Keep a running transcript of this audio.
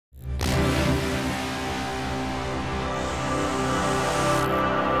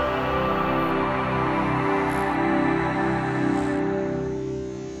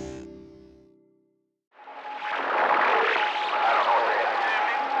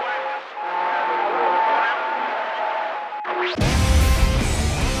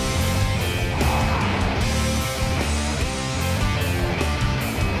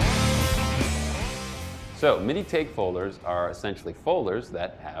So MIDI take folders are essentially folders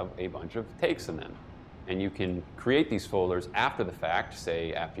that have a bunch of takes in them. And you can create these folders after the fact,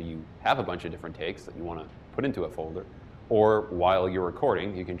 say after you have a bunch of different takes that you want to put into a folder, or while you're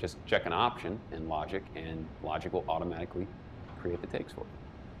recording, you can just check an option in Logic and Logic will automatically create the takes for you.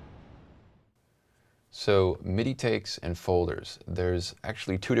 So MIDI takes and folders, there's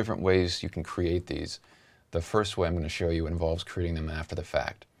actually two different ways you can create these. The first way I'm going to show you involves creating them after the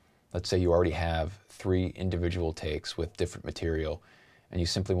fact. Let's say you already have 3 individual takes with different material and you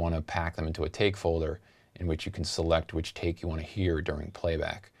simply want to pack them into a take folder in which you can select which take you want to hear during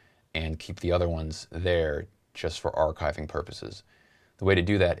playback and keep the other ones there just for archiving purposes. The way to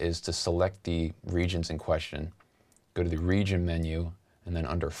do that is to select the regions in question, go to the region menu, and then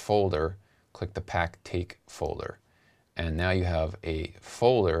under folder, click the pack take folder. And now you have a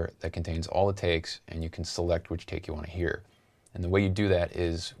folder that contains all the takes and you can select which take you want to hear. And the way you do that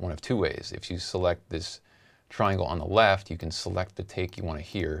is one of 2 ways. If you select this triangle on the left, you can select the take you want to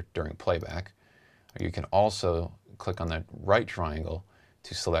hear during playback. Or you can also click on that right triangle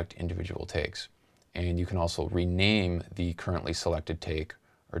to select individual takes. And you can also rename the currently selected take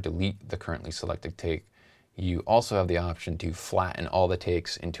or delete the currently selected take. You also have the option to flatten all the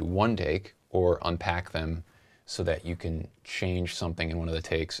takes into one take or unpack them so that you can change something in one of the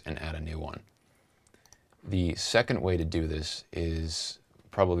takes and add a new one. The second way to do this is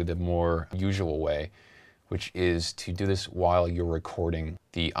probably the more usual way, which is to do this while you're recording.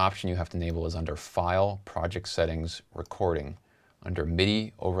 The option you have to enable is under File, Project Settings, Recording. Under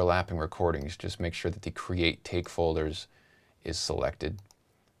MIDI, Overlapping Recordings, just make sure that the Create Take folders is selected.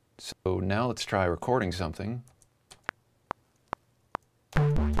 So now let's try recording something.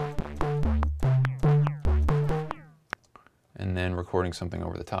 And then recording something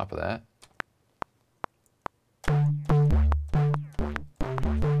over the top of that.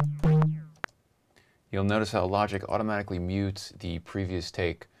 You'll notice how Logic automatically mutes the previous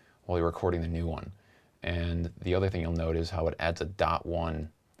take while you're recording the new one. And the other thing you'll note is how it adds a .1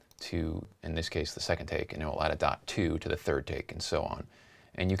 to, in this case, the second take, and it will add a .2 to the third take, and so on.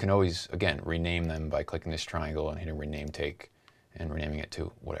 And you can always, again, rename them by clicking this triangle and hitting Rename Take and renaming it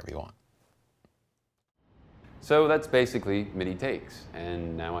to whatever you want. So that's basically MIDI takes,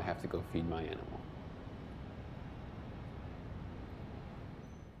 and now I have to go feed my animal.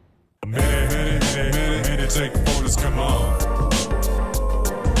 MIDI take folders, come on.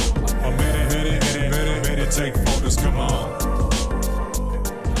 MIDI take folders, come on.